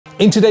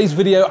In today's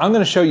video, I'm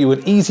going to show you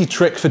an easy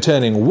trick for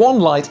turning one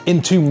light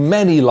into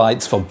many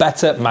lights for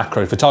better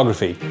macro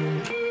photography.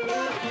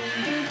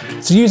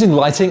 So using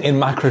lighting in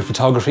macro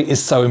photography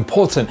is so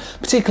important,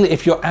 particularly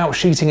if you're out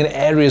shooting in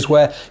areas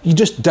where you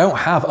just don't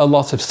have a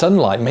lot of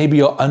sunlight. Maybe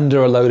you're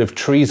under a load of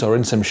trees or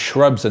in some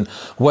shrubs and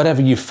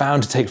whatever you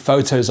found to take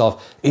photos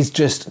of is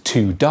just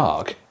too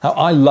dark. Now,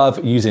 I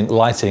love using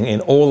lighting in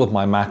all of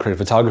my macro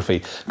photography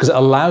because it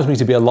allows me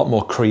to be a lot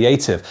more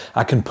creative.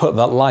 I can put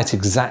that light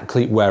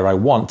exactly where I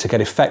want to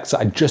get effects that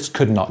I just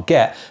could not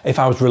get if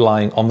I was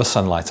relying on the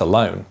sunlight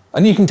alone.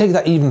 And you can take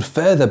that even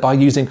further by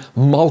using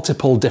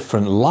multiple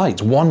different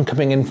lights, one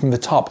coming in from the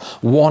top,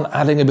 one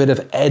adding a bit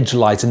of edge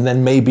light, and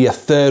then maybe a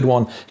third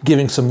one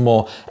giving some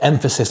more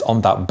emphasis on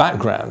that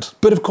background.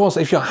 But of course,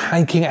 if you're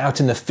hiking out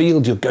in the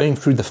field, you're going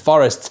through the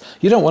forests,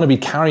 you don't want to be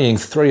carrying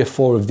 3 or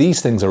 4 of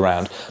these things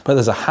around, but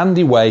there's a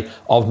handy way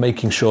of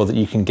making sure that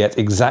you can get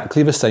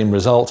exactly the same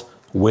result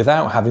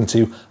without having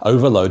to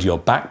overload your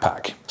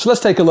backpack. So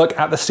let's take a look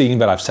at the scene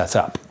that I've set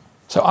up.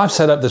 So I've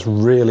set up this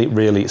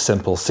really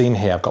simple scene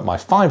here. I've got my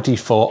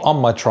 5D4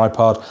 on my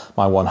tripod,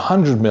 my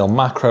 100mm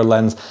macro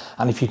lens,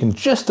 and if you can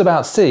just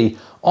about see,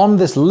 on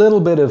this little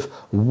bit of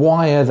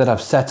wire that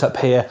I've set up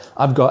here,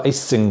 I've got a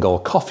single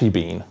coffee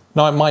bean.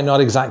 Now, it might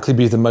not exactly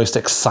be the most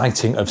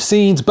exciting of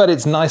scenes, but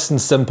it's nice and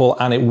simple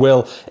and it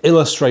will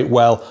illustrate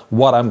well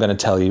what I'm going to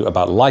tell you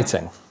about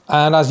lighting.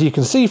 And as you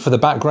can see for the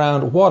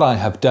background, what I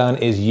have done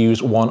is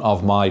use one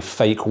of my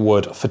fake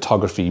wood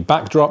photography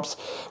backdrops,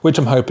 which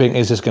I'm hoping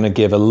is just going to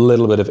give a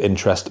little bit of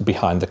interest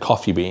behind the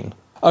coffee bean.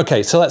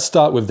 Okay, so let's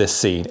start with this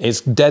scene. It's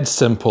dead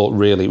simple,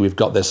 really. We've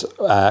got this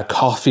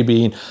coffee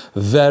bean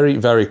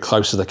very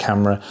close to the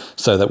camera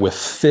so that we're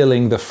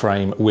filling the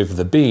frame with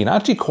the bean. I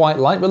actually quite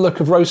like the look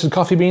of roasted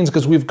coffee beans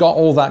because we've got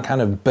all that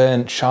kind of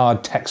burnt,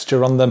 charred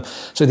texture on them,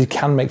 so they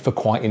can make for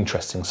quite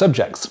interesting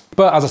subjects.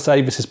 But as I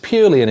say, this is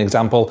purely an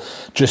example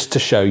just to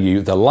show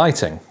you the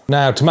lighting.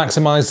 Now, to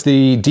maximize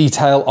the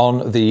detail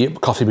on the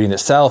coffee bean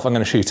itself, I'm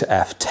going to shoot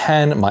at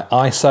f10, my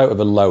ISO at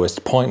the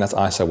lowest point, that's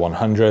ISO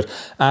 100,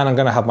 and I'm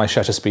going to have my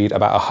shutter speed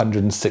about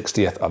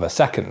 1/160th of a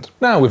second.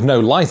 Now, with no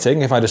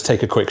lighting, if I just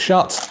take a quick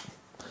shot,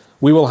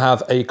 we will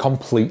have a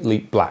completely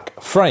black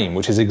frame,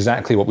 which is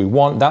exactly what we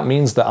want. That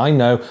means that I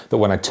know that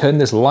when I turn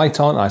this light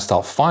on and I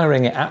start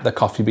firing it at the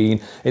coffee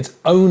bean, it's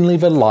only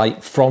the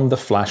light from the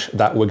flash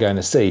that we're going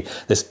to see.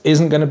 This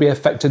isn't going to be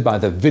affected by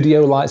the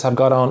video lights I've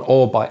got on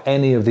or by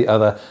any of the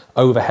other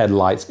overhead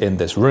lights in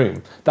this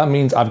room. That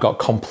means I've got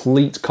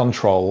complete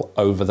control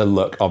over the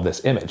look of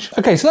this image.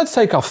 Okay, so let's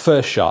take our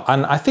first shot.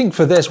 And I think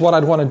for this, what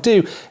I'd want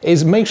to do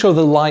is make sure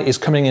the light is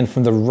coming in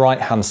from the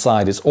right-hand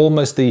side. It's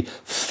almost the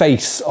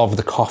face of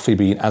the coffee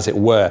bean, as it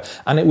were.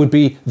 And it would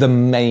be the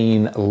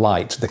main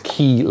light, the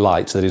key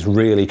light that is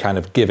really kind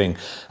of giving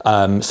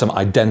some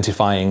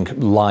identifying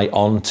light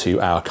onto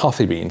our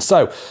coffee bean.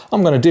 So what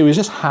I'm going to do is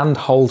just hand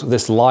hold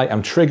this light.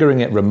 I'm triggering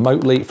it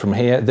remotely from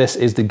here. This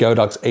is the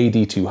Godox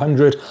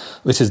AD200.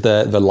 This is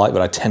the light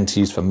that I tend to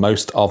use for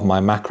most of my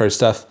macro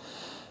stuff.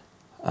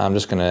 I'm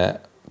just going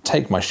to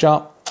take my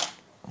shot.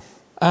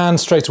 And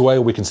straight away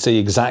we can see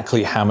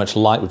exactly how much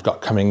light we've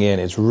got coming in.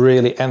 It's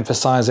really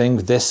emphasizing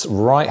this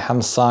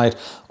right-hand side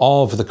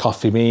of the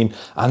coffee bean.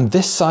 And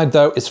this side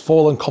though, is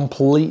fallen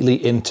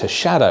completely into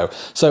shadow.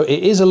 So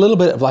it is a little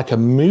bit of like a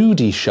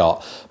moody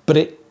shot, but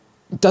it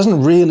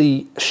doesn't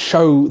really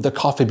show the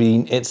coffee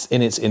bean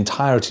in its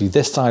entirety.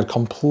 This side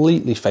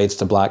completely fades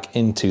to black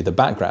into the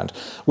background,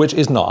 which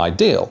is not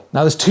ideal.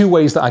 Now there's 2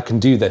 ways that I can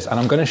do this, and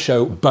I'm going to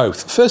show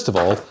both. First of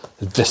all,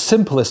 the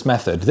simplest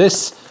method.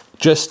 This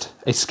just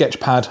a sketch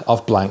pad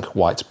of blank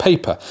white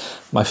paper.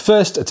 My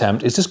first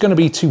attempt is just going to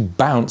be to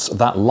bounce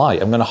that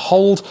light. I'm going to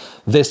hold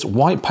this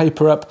white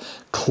paper up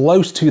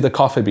close to the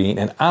coffee bean,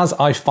 and as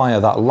I fire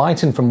that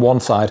light in from one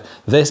side,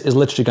 this is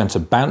literally going to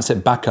bounce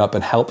it back up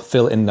and help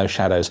fill in those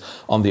shadows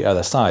on the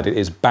other side. It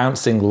is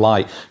bouncing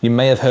light. You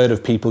may have heard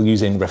of people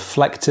using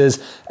reflectors,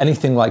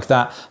 anything like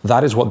that.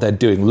 That is what they're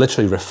doing,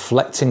 literally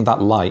reflecting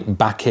that light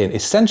back in,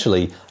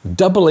 essentially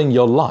doubling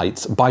your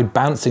light by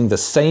bouncing the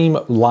same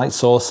light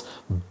source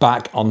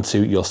back onto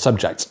your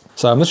subject.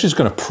 So I'm just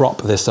going to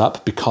prop this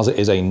up because it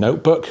is a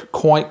notebook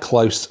quite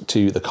close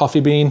to the coffee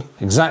bean.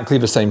 Exactly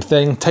the same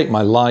thing. Take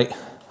my light,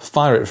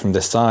 fire it from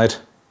this side.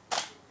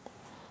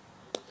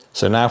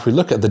 So now if we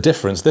look at the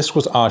difference, this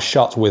was our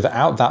shot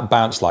without that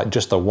bounce light,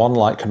 just the one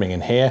light coming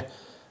in here.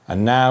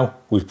 And now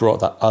we've brought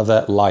that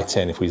other light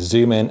in. If we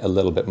zoom in a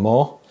little bit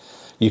more,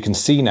 you can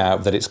see now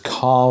that it's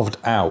carved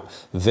out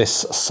this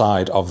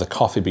side of the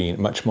coffee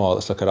bean much more.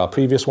 Let's look at our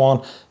previous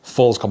one.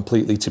 Falls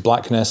completely to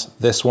blackness.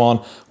 This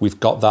one, we've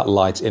got that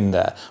light in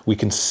there. We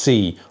can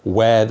see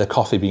where the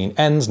coffee bean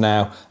ends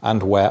now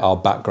and where our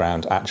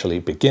background actually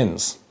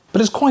begins. But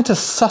it's quite a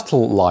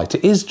subtle light.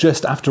 It is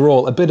just, after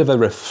all, a bit of a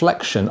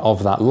reflection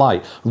of that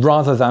light,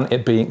 rather than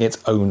it being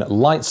its own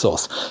light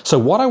source. So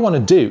what I want to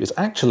do is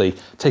actually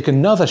take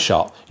another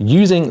shot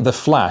using the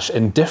flash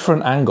in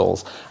different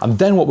angles, and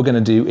then what we're going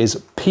to do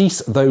is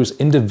piece those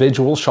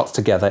individual shots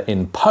together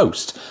in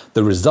post.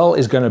 The result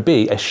is going to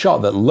be a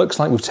shot that looks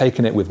like we've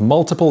taken it with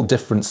multiple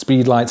different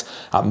speed lights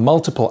at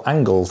multiple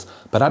angles,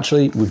 but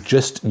actually we've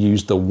just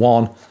used the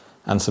one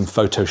and some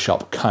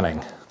Photoshop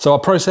cunning. So our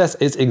process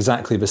is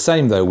exactly the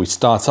same though. We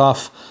start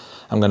off,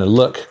 I'm going to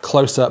look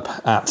close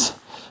up at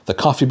the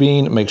coffee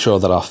bean, make sure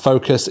that our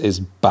focus is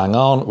bang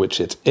on,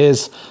 which it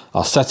is.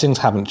 Our settings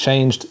haven't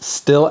changed,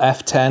 still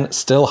f10,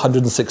 still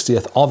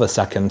 160th of a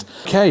second.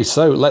 Okay,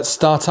 so let's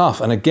start off.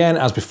 And again,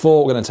 as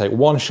before, we're going to take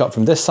one shot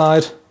from this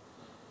side,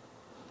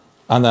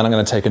 and then I'm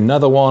going to take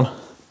another one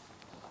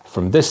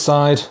from this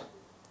side.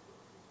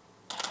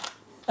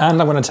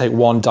 And I'm going to take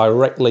one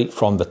directly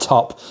from the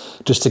top,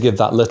 just to give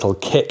that little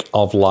kick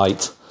of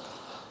light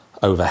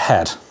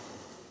overhead.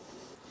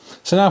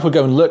 So now if we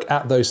go and look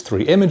at those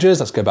three images,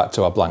 let's go back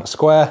to our blank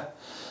square,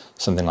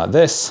 something like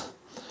this.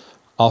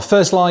 Our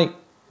first light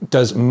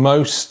does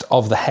most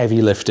of the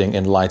heavy lifting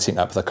in lighting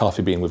up the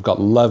coffee bean. We've got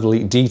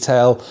lovely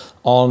detail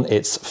on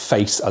its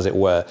face, as it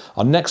were.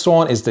 Our next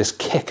one is this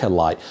kicker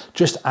light,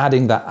 just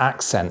adding that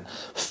accent,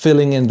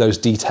 filling in those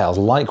details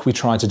like we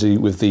tried to do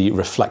with the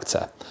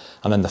reflector.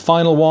 And then the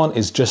final one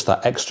is just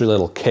that extra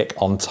little kick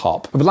on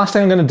top. But the last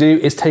thing I'm going to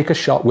do is take a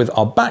shot with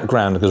our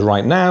background, because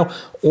right now,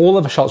 all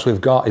of the shots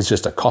we've got is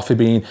just a coffee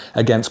bean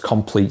against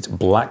complete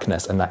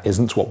blackness, and that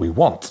isn't what we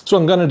want. So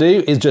what I'm going to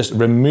do is just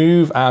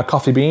remove our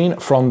coffee bean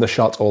from the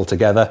shot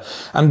altogether.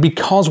 And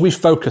because we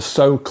focus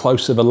so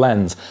close to the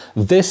lens,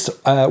 this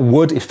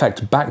wood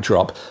effect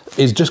backdrop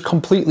is just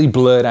completely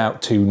blurred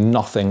out to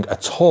nothing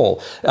at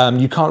all.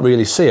 You can't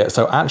really see it.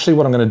 So actually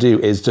what I'm going to do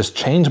is just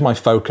change my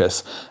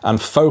focus and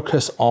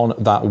focus on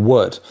that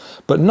wood,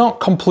 but not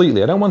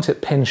completely. I don't want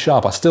it pin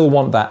sharp. I still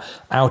want that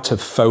out of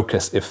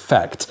focus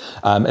effect,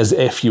 as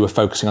if you were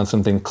focusing on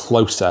something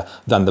closer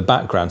than the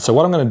background. So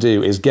what I'm going to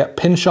do is get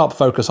pin sharp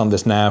focus on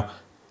this now,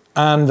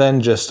 and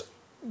then just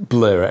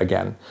blur it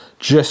again,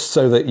 just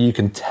so that you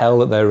can tell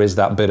that there is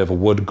that bit of a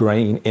wood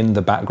grain in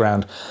the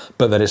background,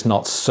 but that it's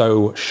not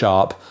so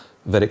sharp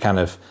that it kind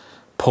of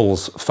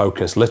pulls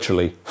focus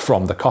literally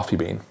from the coffee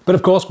bean. But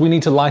of course, we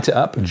need to light it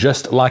up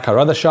just like our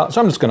other shot. So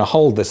I'm just going to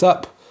hold this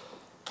up,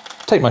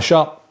 take my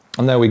shot,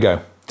 and there we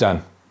go,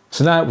 done.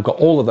 So now we've got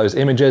all of those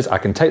images. I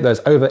can take those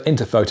over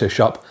into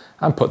Photoshop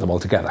and put them all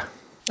together.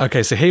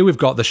 Okay, so here we've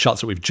got the shots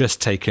that we've just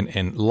taken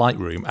in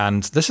Lightroom,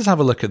 and let's just have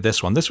a look at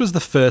this one. This was the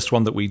first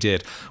one that we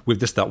did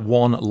with that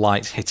one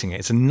light hitting it.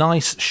 It's a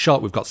nice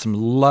shot. We've got some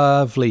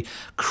lovely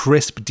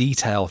crisp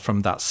detail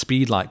from that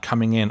speed light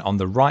coming in on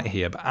the right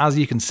here, but as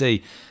you can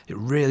see, it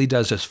really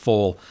does just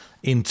fall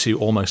into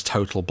almost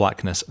total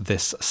blackness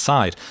this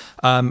side.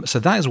 So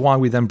that is why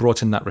we then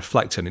brought in that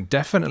reflector, and it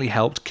definitely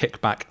helped kick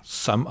back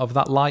some of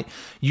that light.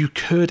 You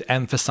could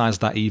emphasize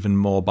that even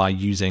more by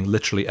using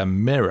literally a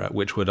mirror,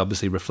 which would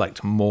obviously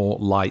reflect more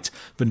light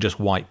than just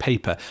white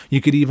paper.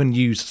 You could even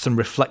use some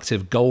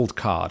reflective gold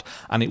card,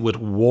 and it would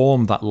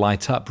warm that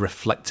light up,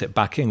 reflect it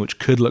back in, which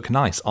could look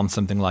nice on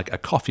something like a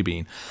coffee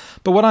bean.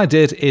 But what I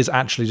did is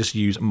actually just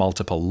use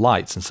multiple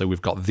lights, and so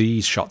we've got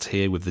these shots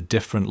here with the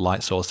different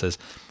light sources.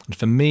 And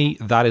for me,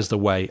 that is the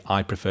way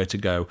I prefer to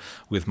go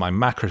with my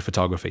macro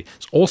photography.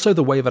 It's also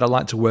the way that I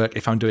like to work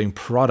if I'm doing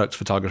product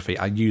photography.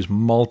 I use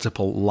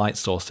multiple light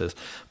sources,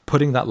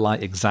 putting that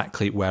light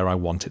exactly where I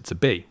want it to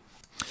be.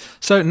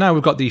 So now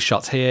we've got these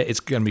shots here. It's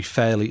going to be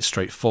fairly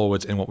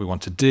straightforward in what we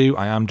want to do.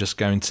 I am just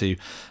going to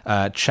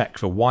check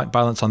for white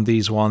balance on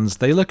these ones.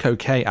 They look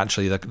okay,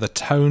 actually. The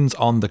tones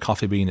on the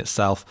coffee bean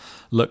itself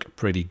look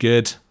pretty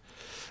good.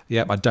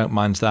 Yep, I don't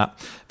mind that.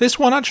 This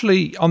one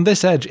actually, on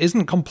this edge,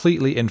 isn't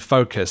completely in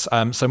focus.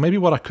 So maybe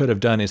what I could have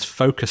done is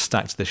focus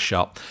stacked this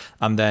shot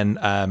and then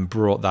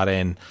brought that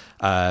in.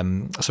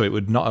 So it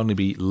would not only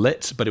be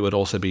lit, but it would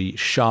also be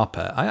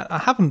sharper. I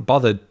haven't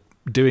bothered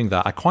doing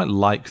that. I quite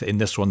like in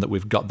this one that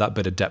we've got that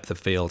bit of depth of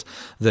field,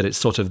 that it's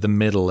sort of the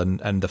middle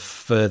and the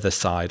further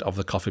side of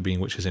the coffee bean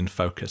which is in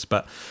focus.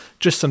 But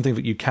just something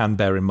that you can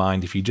bear in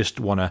mind if you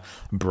just want to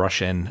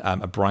brush in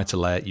a brighter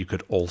layer, you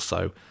could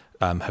also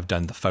have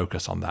done the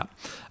focus on that.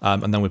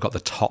 And then we've got the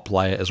top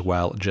layer as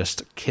well,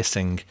 just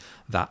kissing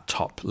that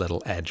top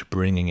little edge,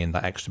 bringing in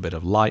that extra bit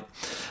of light.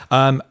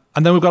 And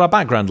then we've got our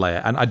background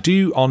layer. And I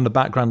do, on the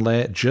background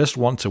layer, just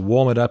want to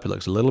warm it up. It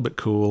looks a little bit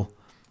cool.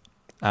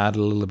 Add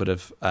a little bit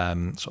of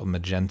sort of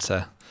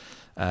magenta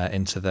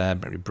into there.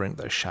 Maybe bring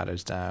those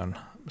shadows down,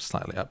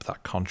 slightly up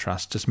that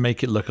contrast. Just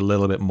make it look a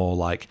little bit more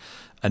like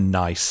a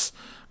nice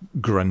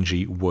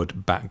grungy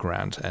wood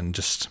background. And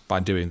just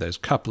by doing those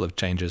couple of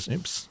changes,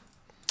 oops,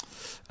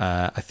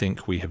 I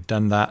think we have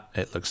done that.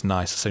 It looks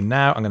nice. So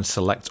now I'm going to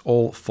select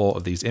all 4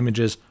 of these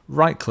images,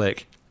 right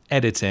click,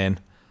 edit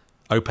in,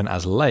 open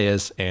as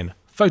layers in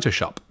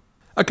Photoshop.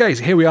 Okay,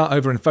 so here we are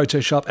over in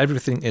Photoshop.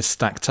 Everything is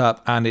stacked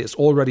up and it's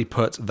already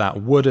put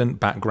that wooden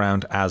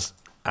background as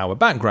our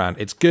background.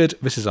 It's good.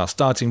 This is our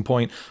starting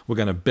point. We're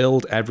going to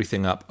build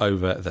everything up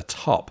over the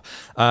top.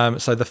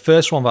 So the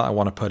first one that I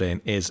want to put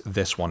in is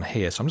this one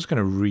here. So I'm just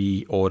going to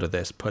reorder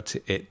this, put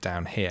it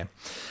down here.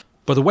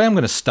 But the way I'm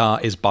going to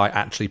start is by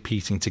actually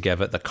piecing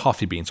together the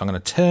coffee bean. So I'm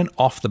going to turn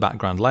off the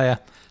background layer,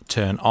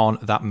 turn on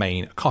that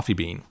main coffee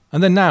bean.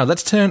 And then now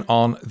let's turn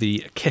on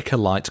the kicker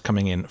light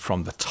coming in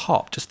from the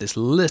top, just this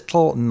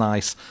little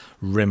nice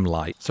rim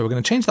light. So we're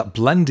going to change that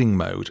blending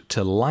mode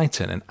to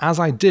lighten. And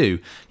as I do,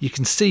 you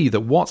can see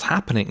that what's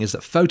happening is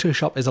that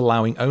Photoshop is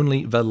allowing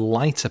only the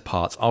lighter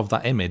parts of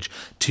that image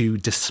to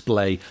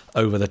display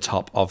over the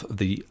top of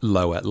the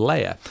lower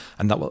layer.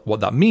 And what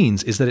that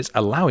means is that it's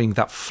allowing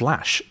that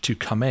flash to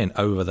come in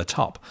over the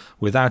top.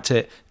 Without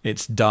it,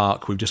 it's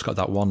dark. We've just got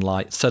that one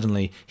light.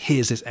 Suddenly,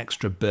 here's this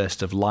extra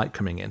burst of light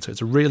coming in. So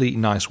it's a really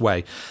nice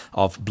way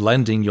of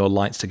blending your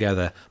lights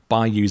together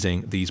by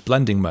using these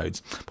blending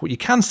modes. But what you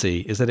can see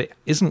is that it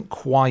isn't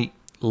quite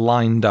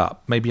lined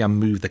up. Maybe I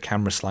move the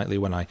camera slightly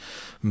when I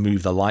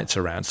move the lights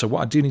around. So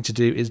what I do need to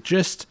do is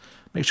just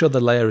make sure the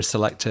layer is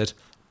selected,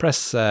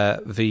 press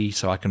V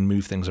so I can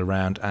move things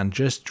around, and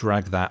just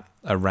drag that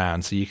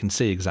around so you can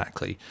see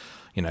exactly,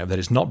 that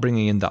it's not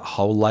bringing in that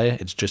whole layer,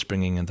 it's just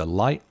bringing in the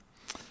light.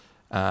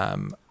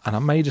 And I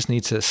may just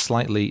need to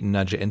slightly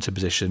nudge it into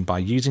position by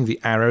using the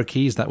arrow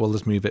keys. That will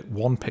just move it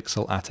 1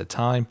 pixel at a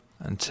time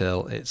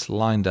until it's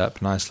lined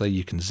up nicely.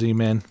 You can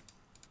zoom in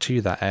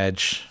to that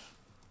edge.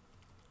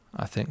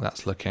 I think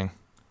that's looking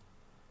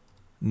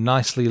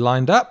nicely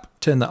lined up.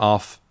 Turn that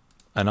off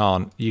and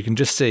on. You can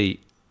just see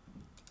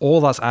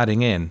all that's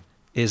adding in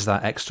is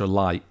that extra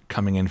light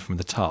coming in from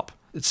the top.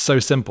 It's so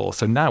simple.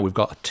 So now we've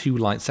got a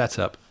 2-light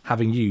setup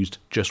having used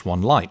just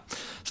 1 light.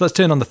 So let's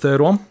turn on the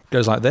third one.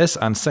 Goes like this,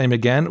 and same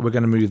again. We're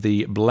going to move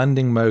the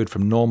blending mode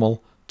from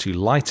normal to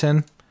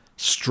lighten.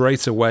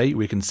 Straight away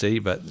we can see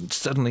that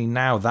suddenly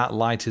now that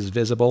light is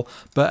visible.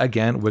 But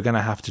again, we're going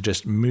to have to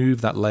just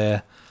move that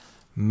layer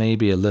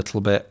maybe a little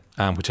bit,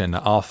 and we turn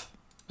that off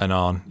and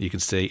on. You can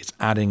see it's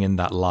adding in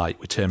that light.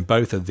 We turn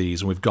both of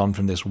these and we've gone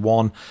from this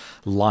one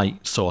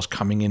light source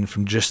coming in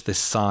from just this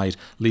side,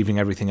 leaving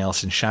everything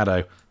else in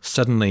shadow.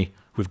 Suddenly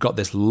we've got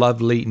this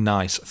lovely,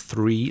 nice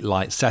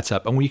 3-light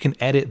setup, and we can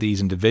edit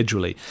these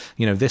individually.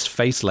 This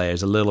face layer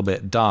is a little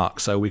bit dark,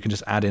 so we can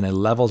just add in a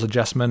levels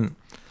adjustment,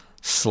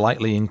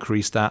 slightly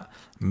increase that,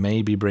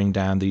 maybe bring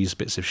down these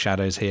bits of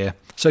shadows here.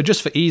 So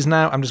just for ease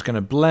now, I'm just going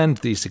to blend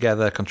these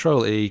together,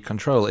 Control E,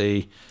 Control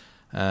E,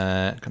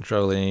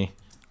 Control E,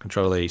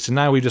 Control E. So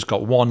now we've just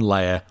got one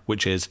layer,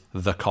 which is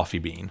the coffee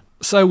bean.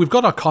 So we've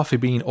got our coffee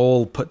bean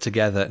all put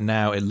together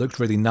now. It looks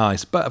really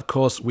nice, but of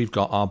course we've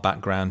got our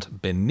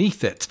background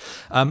beneath it.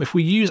 If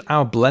we use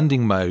our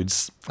blending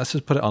modes, let's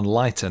just put it on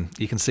lighten.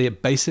 You can see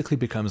it basically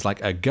becomes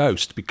like a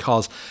ghost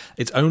because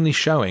it's only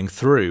showing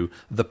through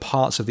the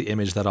parts of the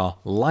image that are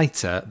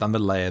lighter than the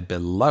layer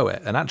below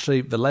it. And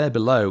actually the layer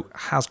below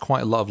has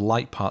quite a lot of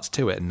light parts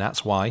to it, and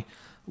that's why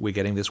we're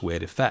getting this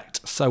weird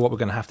effect. So what we're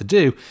going to have to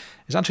do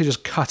is actually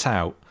just cut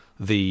out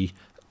the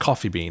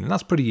coffee bean, and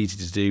that's pretty easy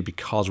to do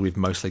because we've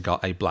mostly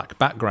got a black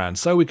background.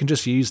 So we can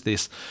just use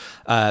this,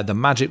 the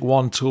magic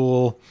wand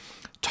tool.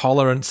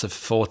 Tolerance of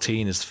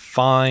 14 is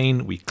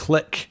fine. We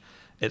click,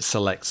 it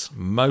selects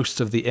most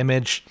of the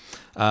image.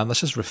 Let's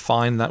just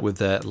refine that with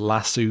the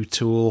lasso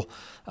tool.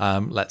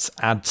 Let's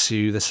add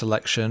to the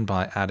selection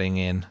by adding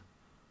in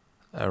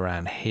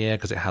around here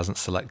because it hasn't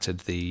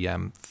selected the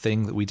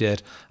thing that we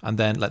did. And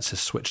then let's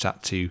just switch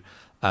that to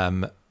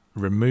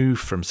remove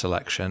from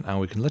selection, and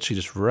we can literally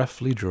just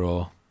roughly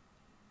draw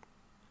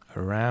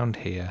around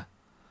here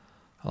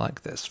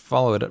like this,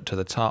 follow it up to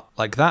the top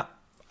like that,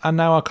 and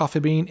now our coffee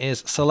bean is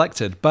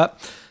selected. But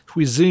if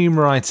we zoom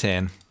right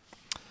in,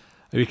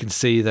 we can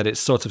see that it's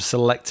sort of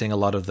selecting a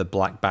lot of the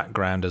black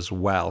background as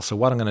well. So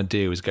what I'm going to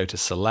do is go to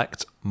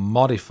select,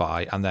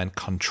 modify, and then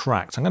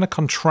contract. I'm going to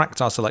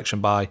contract our selection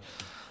by,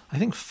 I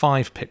think,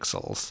 5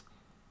 pixels.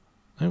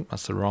 Oh,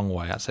 that's the wrong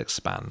way. That's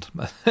expand.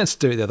 Let's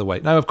do it the other way.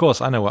 No, of course,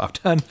 I know what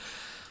I've done.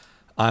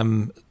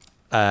 I'm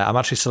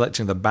actually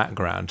selecting the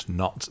background,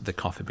 not the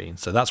coffee bean.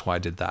 So that's why I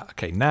did that.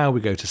 Okay, now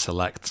we go to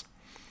select,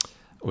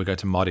 we go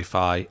to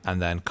modify,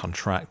 and then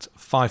contract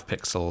 5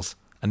 pixels.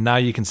 And now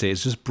you can see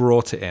it's just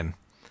brought it in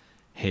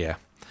here.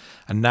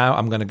 And now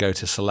I'm going to go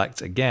to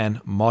select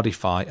again,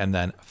 modify, and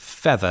then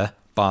feather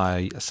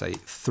by, let's say,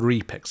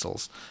 3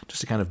 pixels, just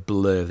to kind of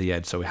blur the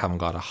edge so we haven't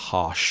got a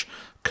harsh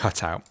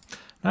cutout.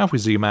 Now if we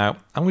zoom out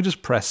and we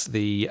just press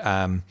the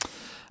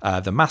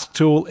mask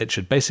tool, it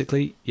should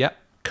basically,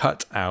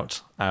 cut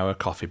out our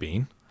coffee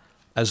bean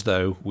as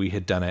though we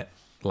had done it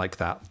like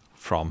that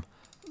from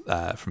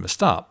the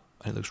start.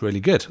 It looks really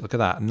good. Look at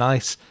that.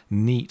 Nice,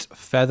 neat,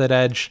 feathered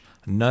edge.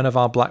 None of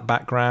our black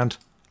background.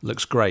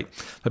 Looks great.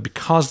 But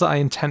because I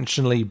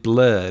intentionally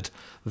blurred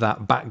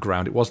that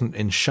background, it wasn't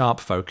in sharp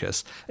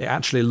focus, it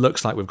actually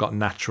looks like we've got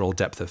natural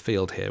depth of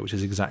field here, which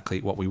is exactly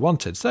what we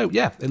wanted. So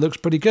yeah, it looks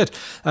pretty good.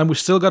 And we've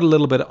still got a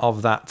little bit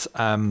of that,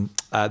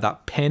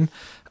 that pin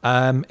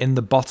in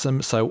the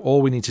bottom. So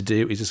all we need to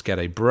do is just get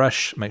a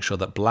brush, make sure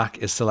that black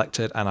is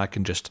selected, and I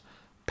can just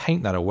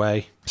paint that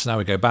away. So now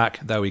we go back,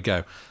 there we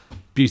go.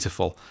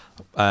 Beautiful.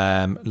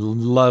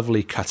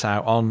 Lovely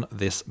cutout on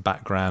this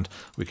background.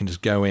 We can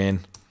just go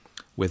in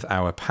with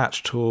our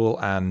patch tool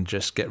and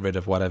just get rid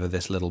of whatever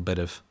this little bit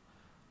of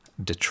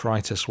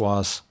detritus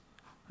was.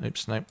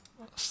 Oops, no,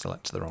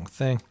 select the wrong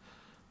thing.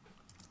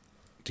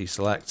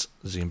 Deselect,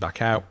 zoom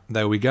back out.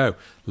 There we go.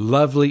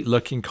 Lovely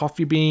looking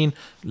coffee bean,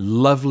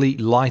 lovely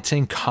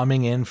lighting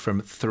coming in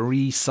from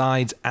 3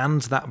 sides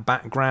and that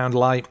background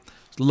light.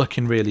 It's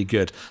looking really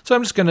good. So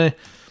I'm just going to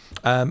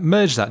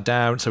merge that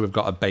down so we've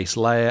got a base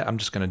layer. I'm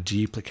just going to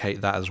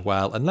duplicate that as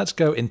well. And let's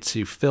go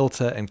into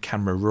Filter and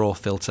Camera Raw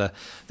Filter.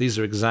 These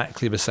are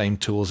exactly the same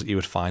tools that you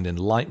would find in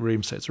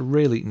Lightroom. So it's a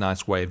really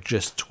nice way of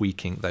just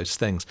tweaking those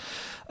things.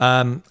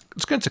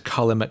 Let's go into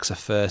Color Mixer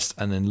first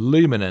and then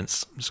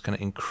Luminance. I'm just going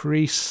to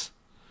increase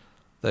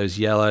those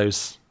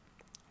yellows,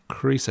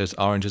 increase those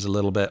oranges a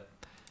little bit.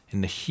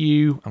 In the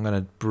hue, I'm going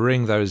to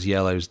bring those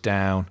yellows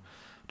down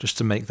just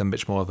to make them a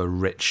bit more of a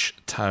rich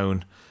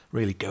tone.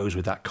 Really goes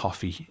with that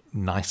coffee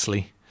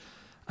nicely.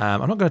 I'm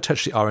not going to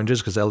touch the oranges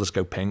because they'll just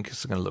go pink.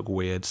 It's going to look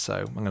weird,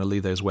 so I'm going to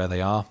leave those where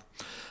they are.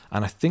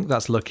 And I think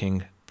that's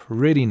looking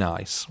pretty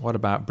nice. What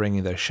about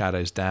bringing those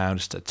shadows down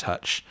just a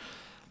touch?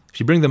 If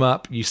you bring them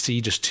up, you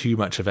see just too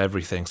much of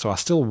everything. So I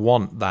still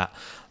want that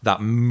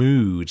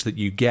mood that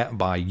you get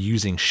by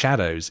using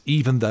shadows,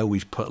 even though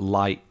we've put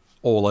light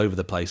all over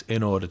the place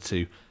in order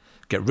to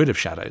get rid of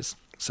shadows.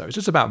 So it's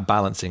just about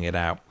balancing it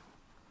out.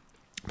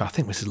 But I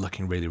think this is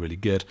looking really, really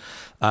good.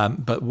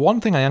 But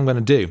one thing I am going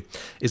to do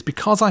is,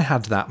 because I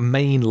had that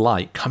main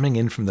light coming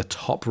in from the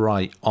top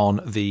right on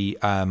the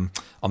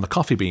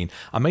coffee bean,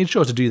 I made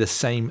sure to do the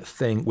same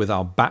thing with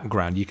our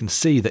background. You can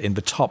see that in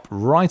the top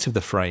right of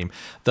the frame,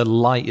 the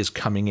light is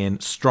coming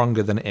in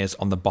stronger than it is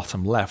on the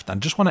bottom left. And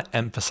I just want to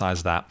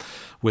emphasize that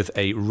with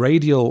a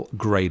radial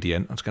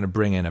gradient. I'm just going to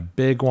bring in a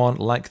big one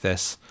like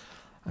this.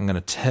 I'm going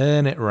to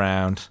turn it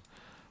around,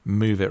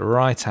 move it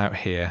right out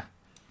here,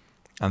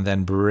 and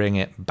then bring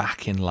it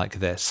back in like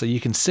this. So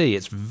you can see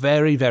it's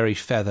very, very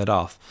feathered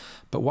off.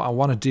 But what I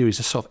want to do is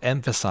just sort of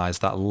emphasize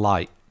that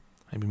light.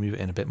 Maybe move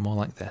it in a bit more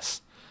like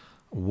this.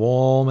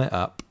 Warm it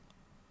up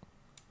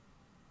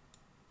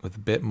with a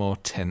bit more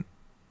tint.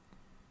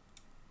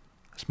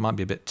 This might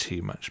be a bit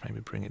too much. Maybe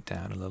bring it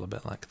down a little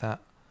bit like that.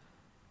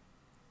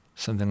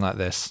 Something like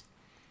this.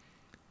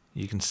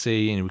 You can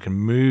see, and we can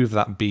move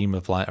that beam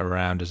of light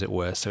around, as it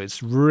were. So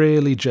it's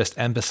really just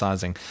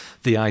emphasizing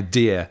the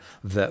idea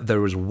that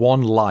there is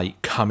one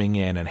light coming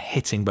in and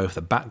hitting both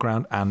the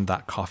background and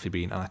that coffee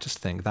bean. And I just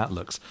think that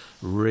looks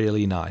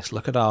really nice.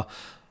 Look at our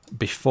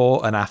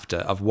before and after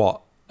of what,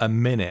 a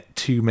minute,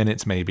 2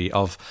 minutes maybe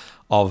of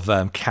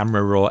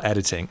camera raw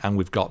editing, and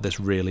we've got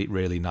this really,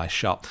 really nice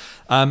shot.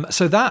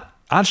 So that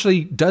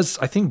actually does,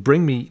 I think,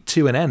 bring me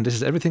to an end. This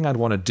is everything I'd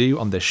want to do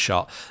on this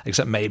shot,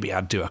 except maybe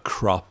I'd do a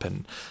crop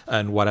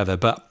and whatever.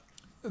 But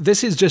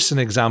this is just an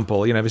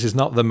example. You know, this is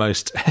not the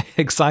most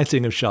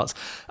exciting of shots,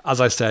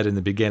 as I said in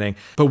the beginning.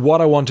 But what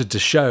I wanted to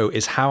show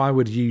is how I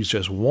would use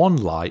just one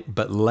light,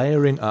 but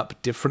layering up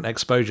different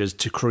exposures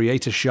to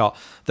create a shot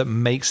that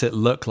makes it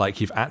look like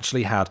you've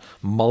actually had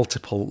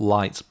multiple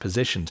lights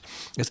positioned.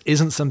 This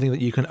isn't something that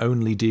you can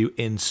only do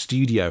in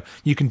studio.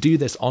 You can do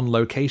this on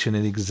location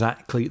in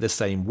exactly the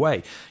same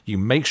way. You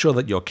make sure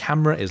that your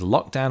camera is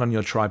locked down on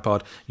your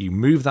tripod, you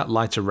move that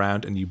light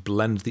around, and you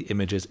blend the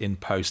images in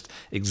post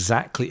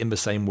exactly in the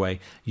same way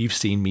you've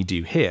seen me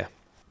do here.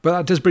 But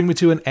that does bring me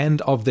to an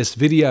end of this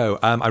video.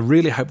 I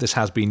really hope this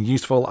has been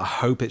useful. I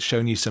hope it's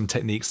shown you some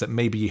techniques that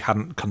maybe you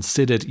hadn't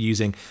considered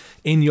using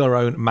in your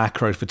own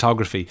macro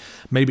photography.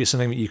 Maybe it's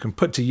something that you can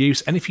put to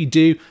use. And if you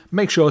do,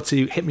 make sure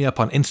to hit me up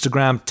on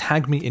Instagram,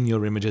 tag me in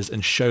your images,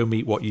 and show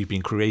me what you've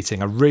been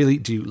creating. I really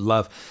do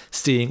love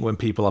seeing when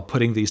people are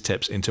putting these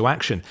tips into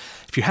action.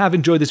 If you have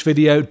enjoyed this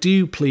video,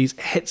 do please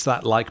hit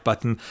that like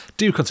button.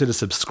 Do consider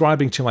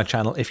subscribing to my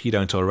channel if you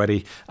don't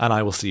already, and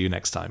I will see you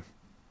next time.